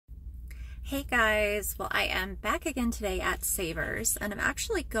Hey guys, well I am back again today at Savers, and I'm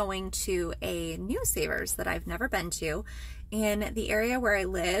actually going to a new Savers that I've never been to. In the area where I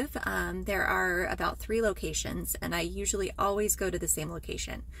live, there are about 3 locations, and I usually always go to the same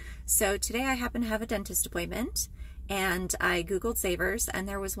location. So today I happen to have a dentist appointment, and I googled Savers, and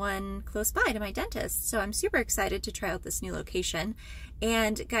there was one close by to my dentist. So I'm super excited to try out this new location.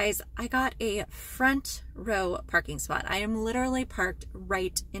 And guys, I got a front row parking spot. I am literally parked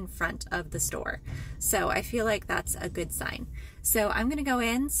right in front of the store. So I feel like that's a good sign. So I'm gonna go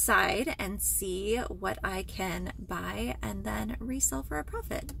inside and see what I can buy and then resell for a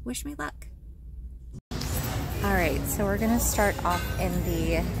profit. Wish me luck. All right, so we're gonna start off in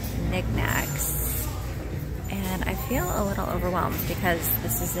the knickknacks. And I feel a little overwhelmed because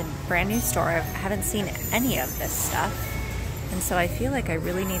this is a brand new store. I haven't seen any of this stuff. And so I feel like I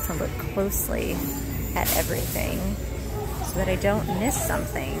really need to look closely at everything so that I don't miss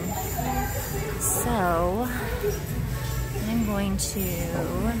something. So I'm going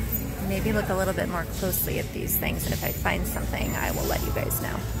to maybe look a little bit more closely at these things. And if I find something, I will let you guys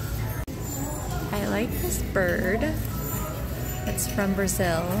know. I like this bird. It's from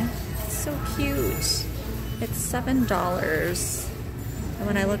Brazil. It's so cute. It's $7. And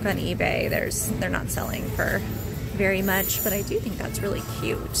when I look on eBay, they're not selling for very much, but I do think that's really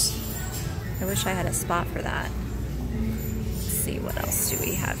cute. I wish I had a spot for that. Let's see, what else do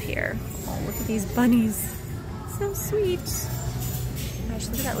we have here? Oh, look at these bunnies. So sweet. Gosh,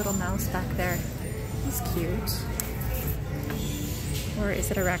 look at that little mouse back there. He's cute. Or is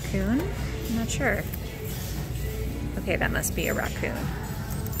it a raccoon? I'm not sure. Okay, that must be a raccoon.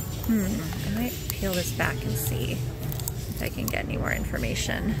 I might peel this back and see if I can get any more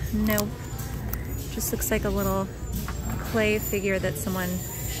information. Nope. Just looks like a little clay figure that someone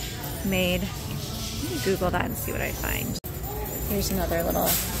made. Let me Google that and see what I find. Here's another little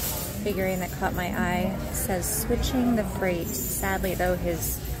figurine that caught my eye. It says, switching the freight. Sadly, though,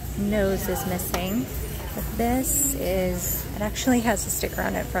 his nose is missing. But this is, it actually has a sticker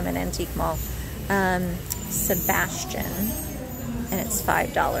on it from an antique mall. Sebastian. And it's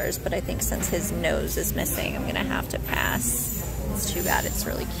 $5, but I think since his nose is missing, I'm gonna have to pass. It's too bad, it's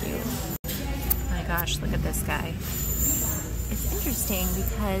really cute. Oh my gosh, look at this guy. It's interesting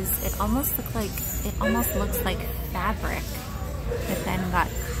because it almost looks like fabric that then got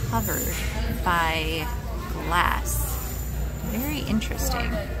covered by glass. Very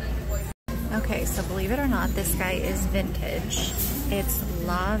interesting. Okay, so believe it or not, this guy is vintage. It's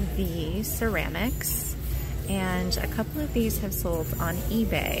La Vie Ceramics. And a couple of these have sold on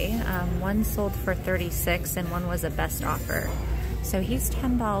eBay. One sold for $36 and one was a best offer. So he's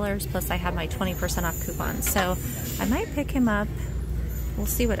 $10 plus I have my 20% off coupon. So I might pick him up. We'll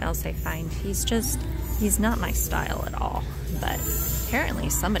see what else I find. He's not my style at all, but apparently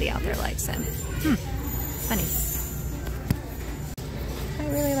somebody out there likes him. Funny.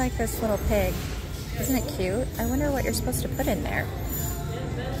 I really like this little pig. Isn't it cute? I wonder what you're supposed to put in there.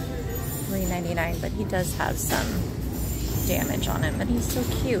 $3.99, but he does have some damage on him, but he's so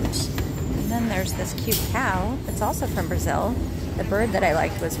cute. And then there's this cute cow that's also from Brazil. The bird that I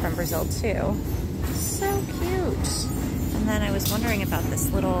liked was from Brazil too. So cute. And then I was wondering about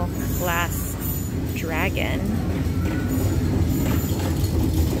this little glass dragon.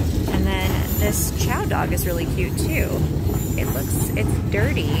 And then this chow dog is really cute too. It's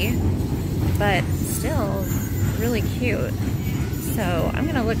dirty, but still really cute. So I'm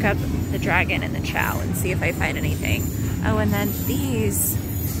gonna look up the dragon and the chow and see if I find anything. Oh, and then these,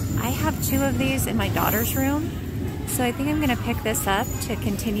 I have 2 of these in my daughter's room. So I think I'm gonna pick this up to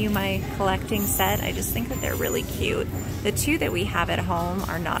continue my collecting set. I just think that they're really cute. The 2 that we have at home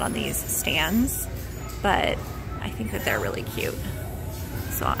are not on these stands, but I think that they're really cute.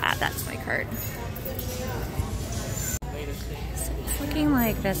 So I'll add that to my cart. So it's looking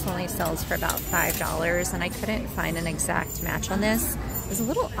like this only sells for about $5, and I couldn't find an exact match on this. It was a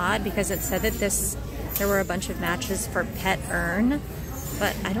little odd because it said that there were a bunch of matches for pet urn,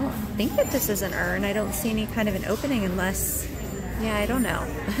 but I don't think that this is an urn. I don't see any kind of an opening unless, yeah, I don't know.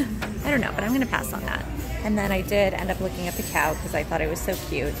 I don't know, but I'm gonna pass on that. And then I did end up looking at the cow because I thought it was so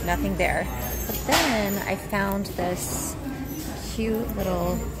cute. Nothing there. But then I found this cute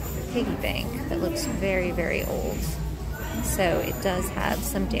little piggy bank that looks very, very old. So it does have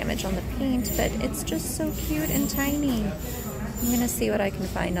some damage on the paint, but it's just so cute and tiny. I'm gonna see what I can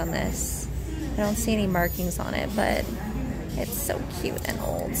find on this. I don't see any markings on it, but it's so cute and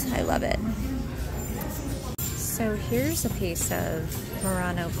old. I love it. So here's a piece of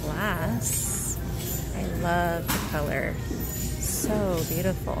Murano glass. I love the color. So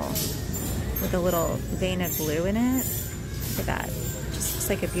beautiful. With a little vein of blue in it. Look at that. Just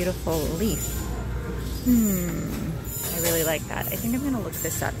looks like a beautiful leaf. I really like that. I think I'm gonna look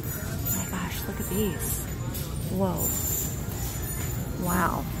this up. Oh my gosh, look at these. Whoa.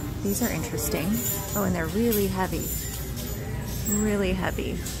 Wow, these are interesting. Oh, and they're really heavy. Really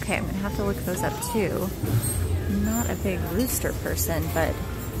heavy. Okay, I'm gonna have to look those up too. I'm not a big rooster person, but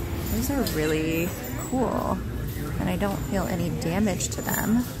those are really cool. And I don't feel any damage to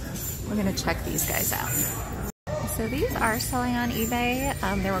them. We're gonna check these guys out. So these are selling on eBay.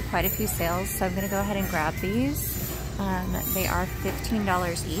 There were quite a few sales, so I'm gonna go ahead and grab these. They are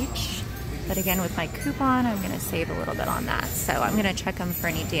 $15 each. But again, with my coupon, I'm gonna save a little bit on that. So I'm gonna check them for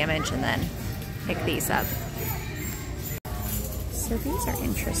any damage and then pick these up. So these are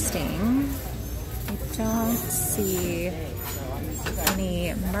interesting. I don't see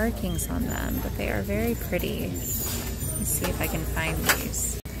any markings on them, but they are very pretty. Let's see if I can find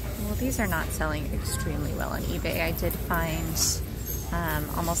these. Well, these are not selling extremely well on eBay. I did find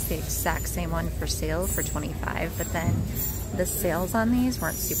almost the exact same one for sale for $25, but then the sales on these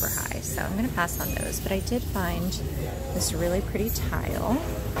weren't super high, so I'm gonna pass on those. But I did find this really pretty tile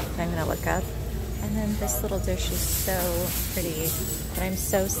that I'm gonna look up. And then this little dish is so pretty, but I'm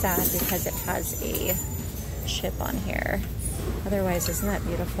so sad because it has a chip on here. Otherwise, isn't that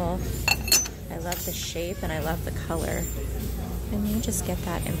beautiful? I love the shape and I love the color. And you just get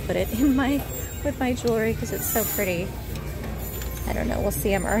that and put it in with my jewelry because it's so pretty. I don't know, we'll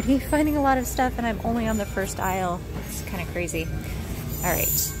see. I'm already finding a lot of stuff and I'm only on the first aisle. It's kind of crazy. All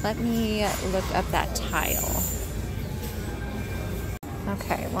right, let me look up that tile.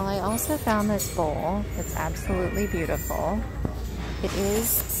 Okay, well, I also found this bowl. It's absolutely beautiful. It is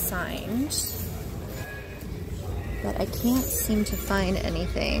signed, but I can't seem to find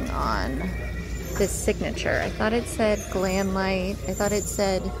anything on this signature. I thought it said Glamlight. I thought it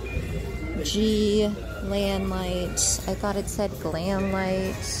said G Landlight. I thought it said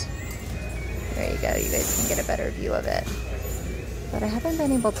Glamlight. There you go. You guys can get a better view of it. But I haven't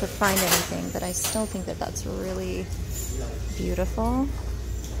been able to find anything, but I still think that that's really beautiful.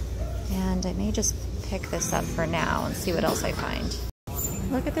 And I may just pick this up for now and see what else I find.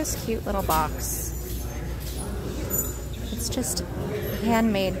 Look at this cute little box. It's just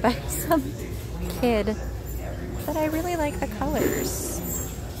handmade by some kid, but I really like the colors.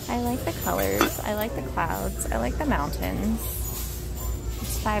 I like the colors, I like the clouds, I like the mountains.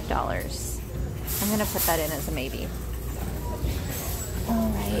 It's $5. I'm gonna put that in as a maybe. All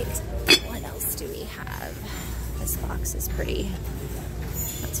right, what else do we have? This box is pretty.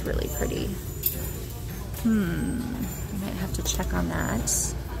 That's really pretty. I might have to check on that.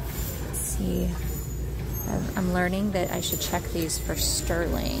 Let's see. I'm learning that I should check these for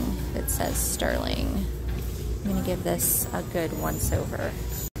sterling. It says sterling. I'm gonna give this a good once over.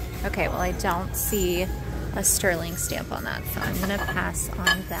 Okay, well, I don't see a sterling stamp on that, so I'm gonna pass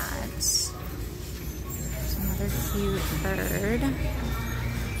on that. There's another cute bird.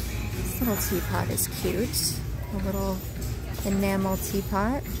 This little teapot is cute. A little enamel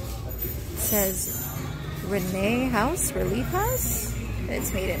teapot. It says Renee House, Relief House.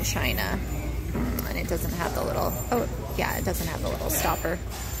 It's made in China. And it doesn't have the little, oh yeah, it doesn't have the little stopper.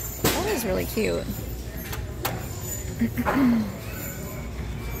 That is really cute.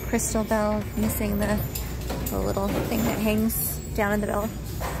 Crystal bell, missing the little thing that hangs down in the bell.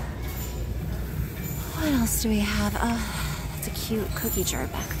 What else do we have? Oh, that's a cute cookie jar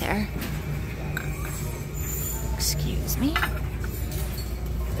back there. Excuse me.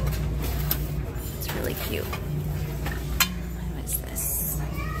 It's really cute. What is this?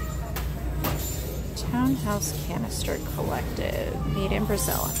 Townhouse Canister Collective, made in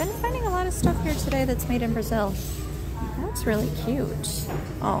Brazil. I've been finding a lot of stuff here today that's made in Brazil. That's really cute.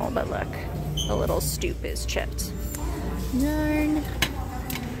 Oh, but look, the little stoop is chipped. Darn.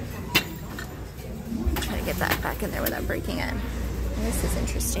 Try to get that back in there without breaking it. This is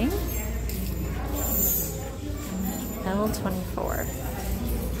interesting. L24.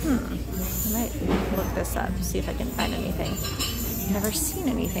 I might look this up, see if I can find anything. I've never seen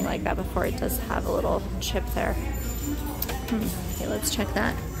anything like that before. It does have a little chip there. Okay, let's check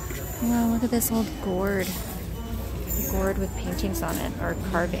that. Wow, look at this old gourd. A gourd with paintings on it, or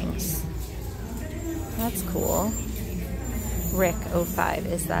carvings. That's cool. Rick 05.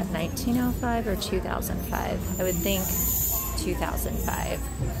 Is that 1905 or 2005? I would think 2005.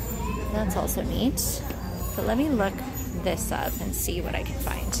 That's also neat. But let me look this up and see what I can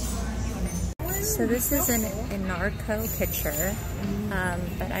find. So this is an Inarco picture,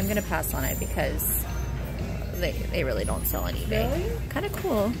 but I'm gonna pass on it because they really don't sell on eBay. Really? Kind of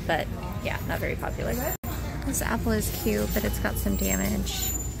cool, but yeah, not very popular. This apple is cute, but it's got some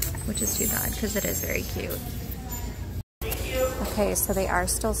damage, which is too bad because it is very cute. A Okay, so they are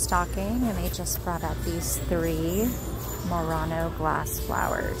still stocking, and they just brought out these 3 Murano glass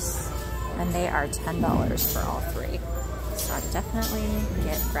flowers, and they are $10 for all 3. So I'd definitely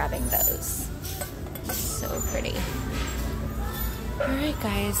get grabbing those. So pretty. All right,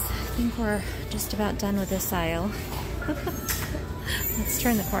 guys, I think we're just about done with this aisle. Let's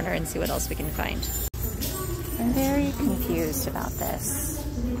turn the corner and see what else we can find. I'm very confused about this.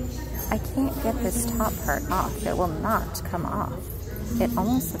 I can't get this top part off. It will not come off. It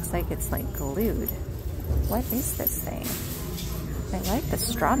almost looks like it's like glued. What is this thing? I like the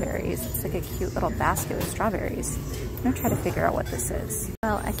strawberries. It's like a cute little basket with strawberries. I'm gonna try to figure out what this is.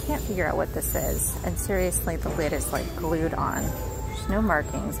 Well, I can't figure out what this is. And seriously, the lid is like glued on. There's no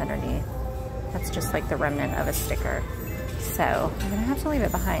markings underneath. That's just like the remnant of a sticker. So I'm gonna have to leave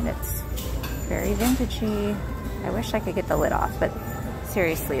it behind. It's very vintagey. I wish I could get the lid off, but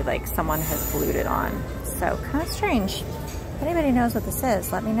seriously, like someone has glued it on. So kind of strange. If anybody knows what this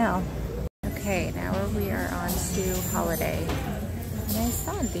is, let me know. Okay, now we are on to holiday. And I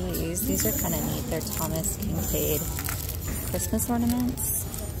saw these. These are kind of neat. They're Thomas Kincaid Christmas ornaments.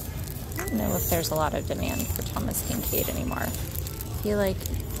 I don't know if there's a lot of demand for Thomas Kincaid anymore. I feel like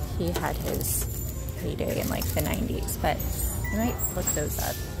he had his heyday in like the 90s, but I might look those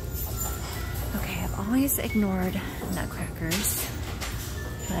up. Okay, I've always ignored nutcrackers,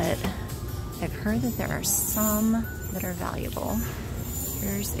 but I've heard that there are some that are valuable.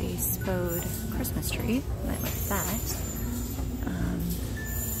 Here's a Spode Christmas tree. I might like that.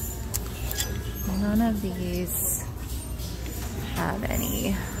 None of these have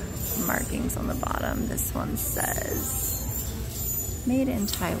any markings on the bottom. This one says made in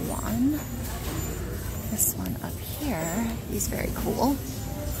Taiwan. This one up here, he's very cool.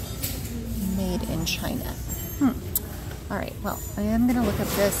 Made in China. All right, well, I am gonna look up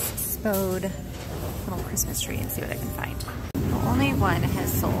this Spode little Christmas tree and see what I can find. Only one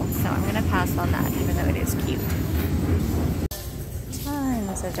has sold, so I'm gonna pass on that, even though it is cute.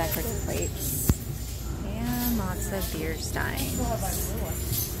 Tons of decorative plates. And lots of beer steins.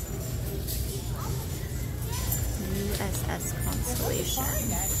 USS Constellation.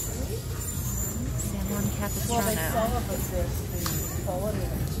 San Juan Capistrano.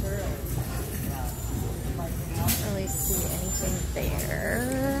 Don't really see anything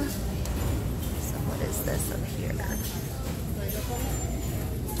there. So what is this up here?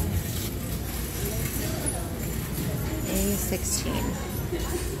 A16.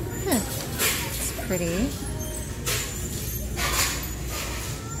 It's pretty.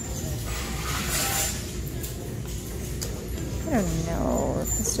 I don't know.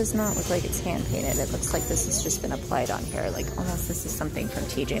 This does not look like it's hand painted. It looks like this has just been applied on here. Like almost this is something from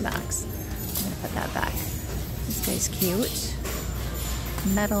TJ Maxx. I'm gonna put that back. This guy's cute.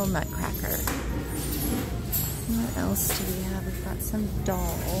 Metal nutcracker. What else do we have? We've got some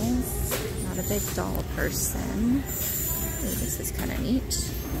dolls. Not a big doll person. Ooh, this is kind of neat.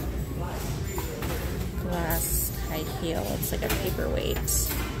 Glass high heel. It's like a paperweight.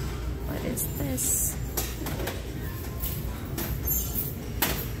 What is this?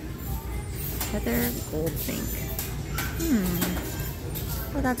 Heather Goldfink.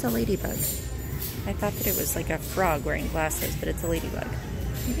 Oh, that's a ladybug. I thought that it was like a frog wearing glasses, but it's a ladybug.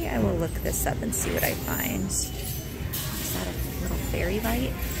 Maybe I will look this up and see what I find. Is that a little fairy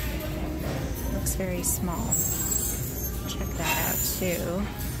light? Looks very small. Check that out too.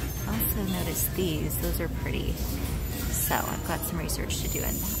 Also noticed these. Those are pretty. So I've got some research to do,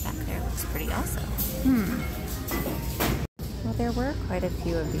 and that back there looks pretty also. Well, there were quite a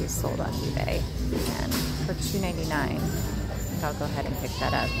few of these sold on eBay, and for $2.99, I think I'll go ahead and pick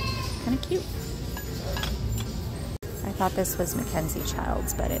that up. Kind of cute. I thought this was Mackenzie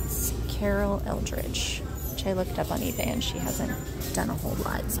Childs, but it's Carol Eldridge, which I looked up on eBay, and she hasn't done a whole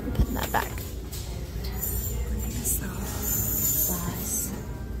lot, so I'm putting that back. Look at this little glass.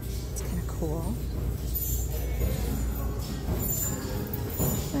 It's kind of cool.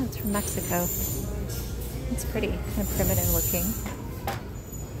 Oh, it's from Mexico. It's pretty, kind of primitive looking.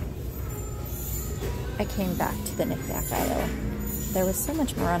 I came back to the knick-knack aisle. There was so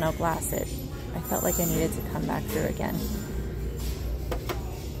much Murano glass, I felt like I needed to come back through again.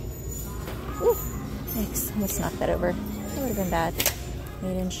 Ooh, thanks. Almost knocked that over. That would have been bad.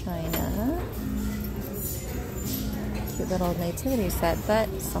 Made in China. Cute little nativity set, but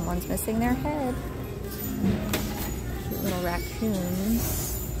someone's missing their head. Cute little raccoons.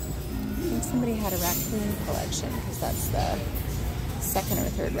 I think somebody had a raccoon collection, because that's the second or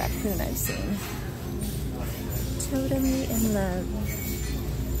third raccoon I've seen. Totally in love.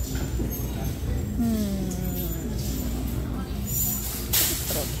 This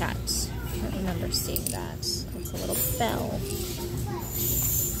little cat. I don't remember seeing that. It's a little bell.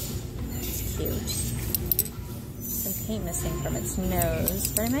 It's cute. Some paint missing from its nose,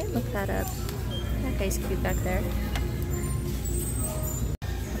 but I might look that up. That guy's cute back there.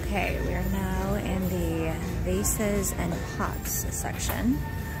 Okay, we are now in the vases and pots section.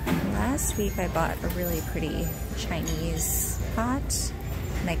 Last week I bought a really pretty Chinese pot,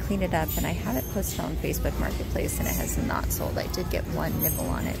 and I cleaned it up and I have it posted on Facebook Marketplace and it has not sold. I did get one nibble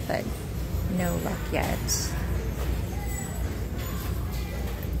on it, but no luck yet.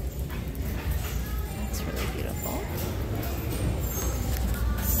 That's really beautiful.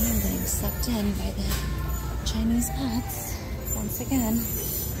 I'm getting sucked in by the Chinese pots once again.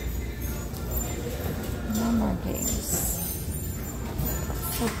 No markings.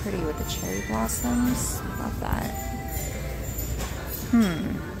 So pretty with the cherry blossoms. Love that.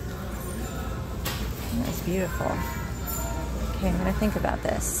 That's beautiful. Okay, I'm gonna think about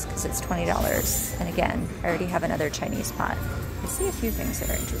this because it's $20. And again, I already have another Chinese pot. I see a few things that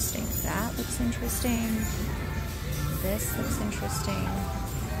are interesting. That looks interesting. This looks interesting.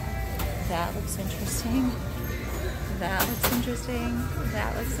 That looks interesting. That looks interesting.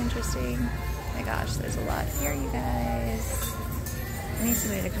 That looks interesting. Oh my gosh, there's a lot here, you guys. I need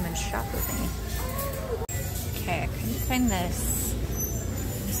somebody to come and shop with me. Okay, I couldn't find this.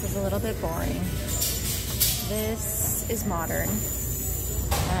 This is a little bit boring. This is modern.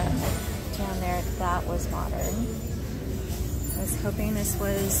 Down there, that was modern. I was hoping this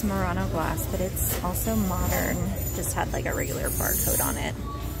was Murano glass, but it's also modern. Just had like a regular barcode on it.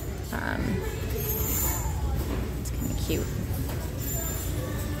 It's kind of cute.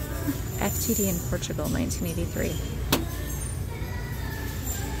 FTD in Portugal, 1983.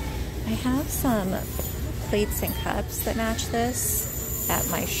 I have some plates and cups that match this at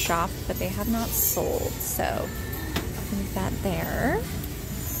my shop, but they have not sold, so leave that there.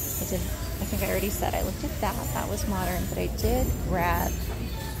 I think I already said I looked at that. That was modern, but I did grab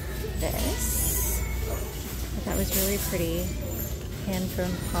this. That was really pretty.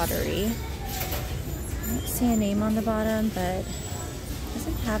 Hand-thrown pottery. I don't see a name on the bottom, but it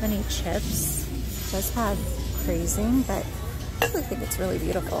doesn't have any chips. It does have crazing, but I actually think it's really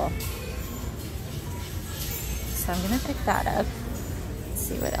beautiful. So I'm gonna pick that up. Let's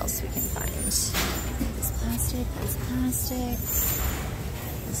see what else we can find. This plastic, this plastic.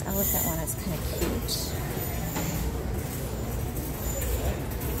 This elephant one is kind of cute.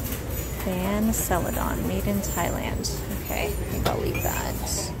 Van Celadon, made in Thailand. Okay, I think I'll leave that.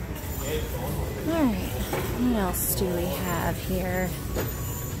 Alright, what else do we have here?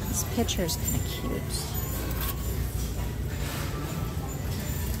 This picture's kind of cute.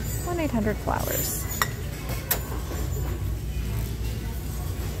 1-800-Flowers.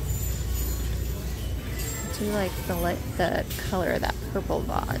 I do like the color of that purple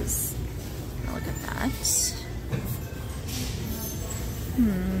vase. Now look at that.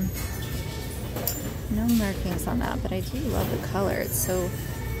 No markings on that, but I do love the color. It's so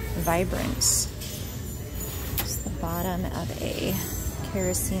vibrant. It's the bottom of a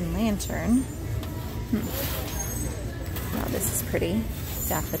kerosene lantern. Wow, this is pretty.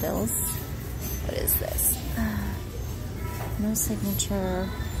 Daffodils. What is this? No signature.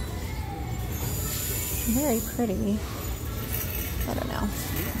 Very pretty. I don't know.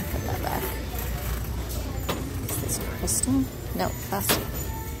 I'll put that back. Is this crystal? No, plastic.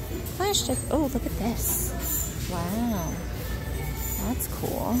 Plastic. Oh, look at this. Wow. That's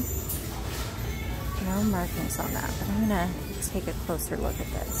cool. No markings on that, but I'm gonna take a closer look at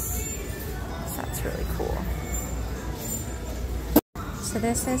this. That's really cool. So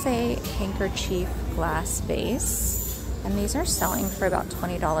this is a handkerchief glass vase, and these are selling for about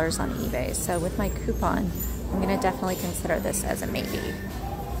 $20 on eBay. So with my coupon, I'm gonna definitely consider this as a maybe.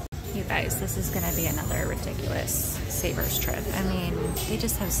 You guys, this is gonna be another ridiculous Savers trip. I mean, they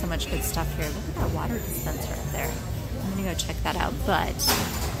just have so much good stuff here. Look at that water dispenser up there. I'm gonna go check that out, but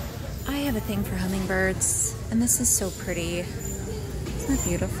I have a thing for hummingbirds, and this is so pretty. Isn't that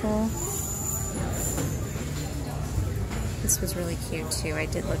beautiful? This was really cute too. I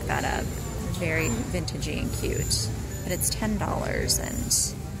did look that up. Very vintagey and cute. But it's $10,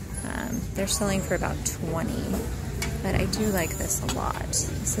 and they're selling for about $20. But I do like this a lot.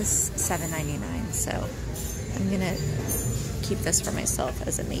 This is $7.99, so I'm gonna keep this for myself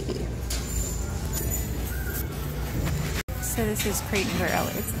as a maybe. So this is Crate and Barrel.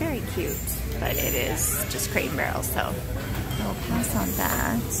 It's very cute, but it is just Crate and Barrel, so I'll pass on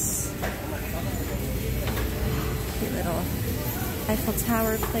that. Cute little Eiffel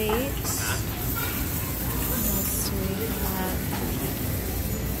Tower plate. What else do we have?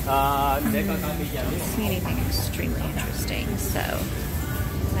 I don't see anything extremely interesting, so I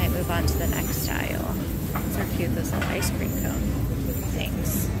might move on to the next aisle. These are cute, this little ice cream cone.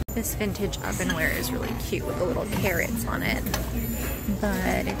 things. This vintage ovenware is really cute with the little carrots on it,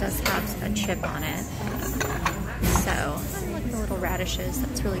 but it does have a chip on it. So, look at the little radishes,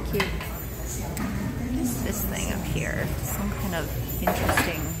 that's really cute. What is this thing up here? Some kind of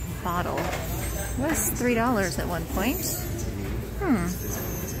interesting bottle. It was $3 at one point.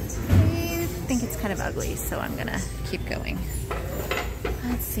 I think it's kind of ugly, so I'm gonna keep going.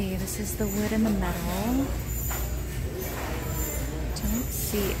 Let's see, this is the wood and the metal. Don't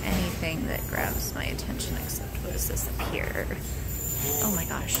see anything that grabs my attention except what is this up here? Oh my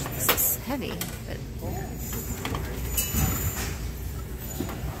gosh, this is heavy, but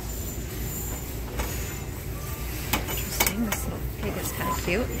interesting. This little pig is kind of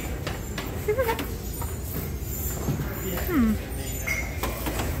cute.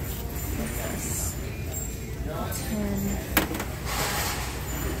 What's this? 10.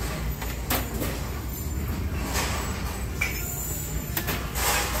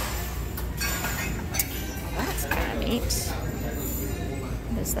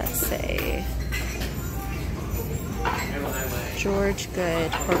 What does that say? George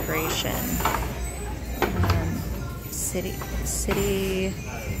Good Corporation. City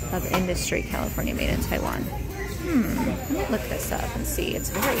of Industry, California, made in Taiwan. Let me look this up and see. It's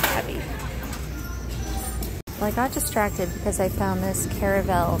very heavy. Well, I got distracted because I found this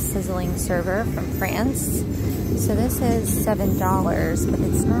Caravelle sizzling server from France. So this is $7, but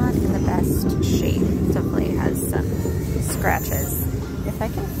it's not in the best shape. It definitely has some scratches. If I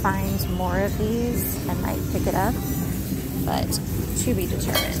can find more of these, I might pick it up, but to be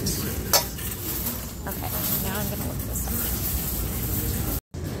determined. Okay, now I'm gonna look this up.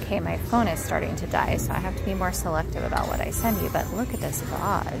 Okay, my phone is starting to die, so I have to be more selective about what I send you, but look at this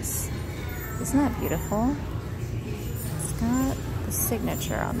vase. Isn't that beautiful? It's got the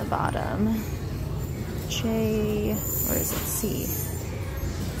signature on the bottom. J, or is it C?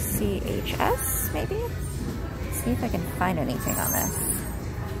 CHS, maybe? See if I can find anything on this.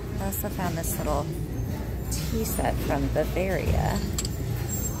 I also found this little tea set from Bavaria.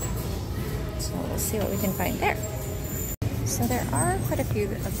 So we'll see what we can find there. So there are quite a few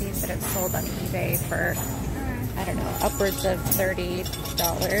of these that have sold on eBay for, I don't know, upwards of $30.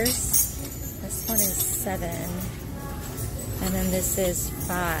 This one is $7, and then this is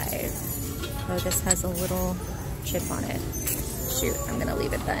 $5. Oh, this has a little chip on it. Shoot, I'm gonna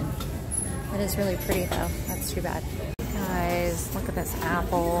leave it then. It is really pretty though, that's too bad. Guys, look at this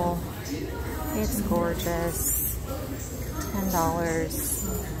apple. It's gorgeous. $10.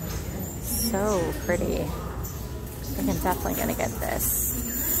 So pretty. I think I'm definitely gonna get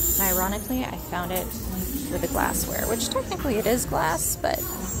this. And ironically, I found it with the glassware, which technically it is glass, but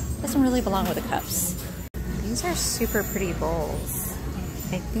it doesn't really belong with the cups. These are super pretty bowls.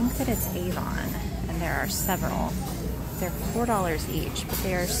 I think that it's Avon, and there are several. They're $4 each, but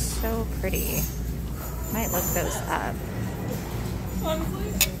they are so pretty. Might look those up. A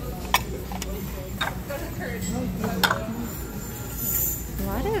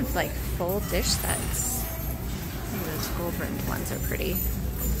lot of like full dish sets. Those gold rimmed ones are pretty.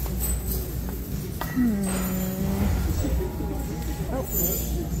 Oh,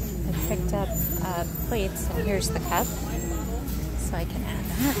 I picked up plates, and here's the cup. So I can add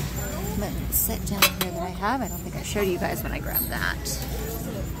that. But set down here that I have. I don't think I showed you guys when I grabbed that.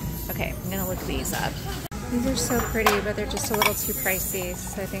 Okay, I'm gonna look these up. These are so pretty, but they're just a little too pricey,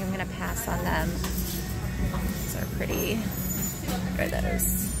 so I think I'm gonna pass on them. These are pretty. What are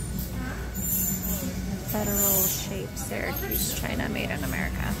those? Federal Shape Syracuse China, made in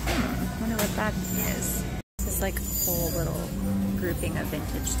America. I wonder what that is. This is like a whole little grouping of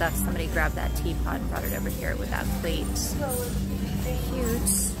vintage stuff. Somebody grabbed that teapot and brought it over here with that plate.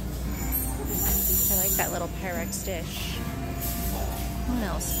 Cute. I like that little Pyrex dish. What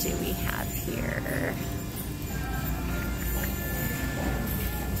else do we have here?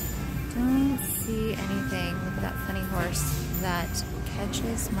 Don't see anything. Look at that funny horse that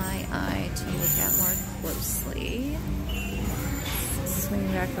catches my eye to look at more closely. Swing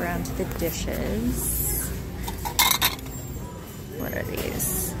back around to the dishes. What are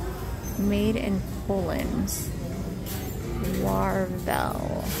these? Made in Poland.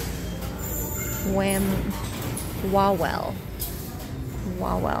 Warvel. Wawel.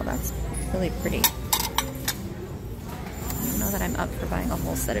 Wawel, that's really pretty. I don't know that I'm up for buying a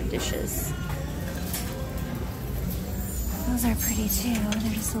whole set of dishes. Those are pretty too.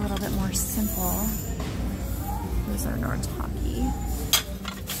 They're just a little bit more simple. Those are Nortaki.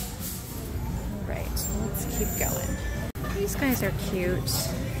 Alright, let's keep going. These guys are cute.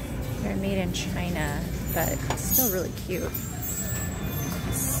 They're made in China, but still really cute.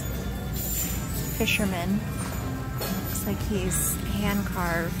 This fisherman. Looks Looks like he's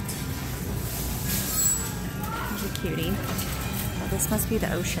hand-carved. He's a cutie. Oh, this must be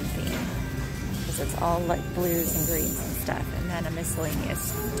the ocean theme, because it's all like blues and greens and stuff. And then a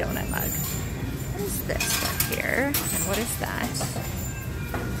miscellaneous donut mug. What is this stuff here? And what is that?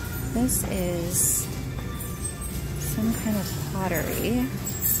 This is some kind of pottery.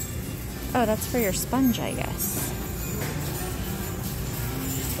 Oh, that's for your sponge, I guess.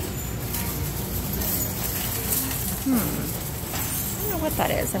 I don't know what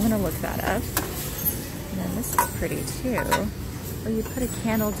that is. I'm gonna look that up. And then this is pretty too. Oh, you put a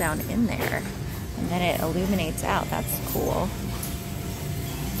candle down in there and then it illuminates out. That's cool.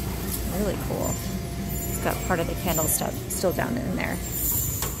 Really cool. It's got part of the candle stuff still down in there.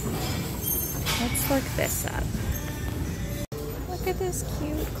 Let's look this up. Look at this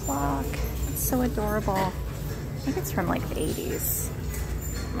cute clock. It's so adorable. I think it's from like the 80s.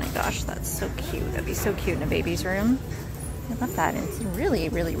 Oh my gosh, that's so cute. That'd be so cute in a baby's room. I love that. And it's in really,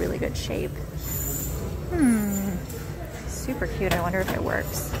 really, really good shape. Super cute. I wonder if it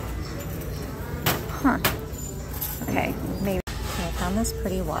works. Huh. Okay, maybe. Okay, I found this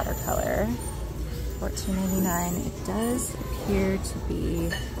pretty watercolor. $14.99. It does appear to be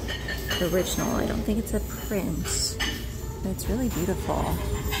the original. I don't think it's a print, but it's really beautiful.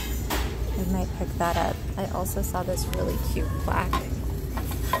 I might pick that up. I also saw this really cute plaque.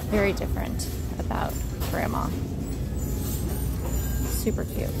 Very different about Grandma. Super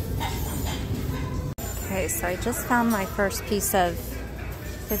cute. Okay, so I just found my first piece of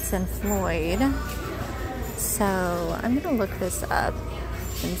Fitz and Floyd. So I'm gonna look this up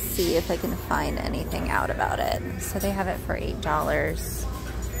and see if I can find anything out about it. So they have it for $8.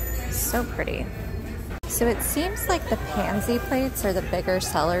 So pretty. So it seems like the pansy plates are the bigger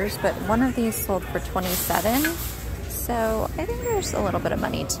sellers, but one of these sold for $27. So I think there's a little bit of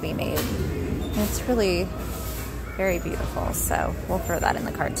money to be made. And it's really very beautiful. So we'll throw that in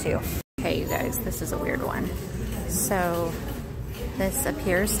the cart too. Okay, you guys, this is a weird one. So this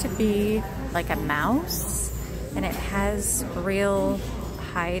appears to be like a mouse, and it has real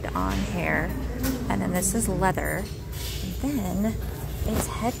hide-on hair. And then this is leather. And then its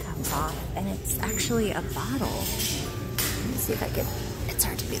head comes off, and it's actually a bottle. Let me see if I can. It's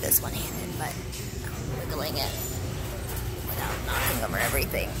hard to do this one-handed, but I'm wiggling it without knocking over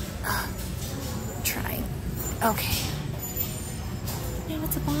everything. I'm trying. Okay. Now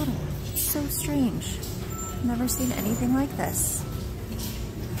it's a bottle. It's so strange. I've never seen anything like this.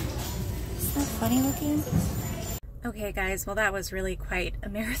 Isn't that funny looking? Okay guys, well that was really quite a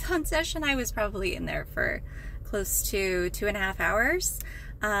marathon session. I was probably in there for close to 2.5 hours.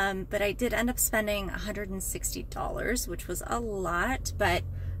 But I did end up spending $160, which was a lot, but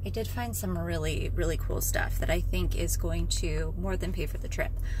I did find some really, really cool stuff that I think is going to more than pay for the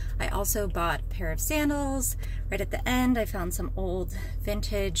trip. I also bought a pair of sandals. Right at the end, I found some old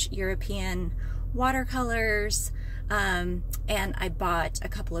vintage European watercolors, and I bought a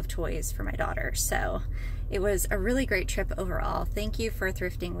couple of toys for my daughter. So it was a really great trip overall. Thank you for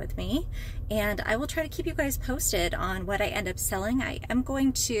thrifting with me, and I will try to keep you guys posted on what I end up selling. I am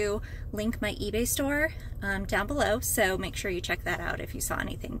going to link my eBay store down below, so make sure you check that out if you saw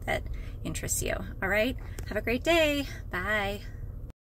anything that interests you. All right, have a great day. Bye.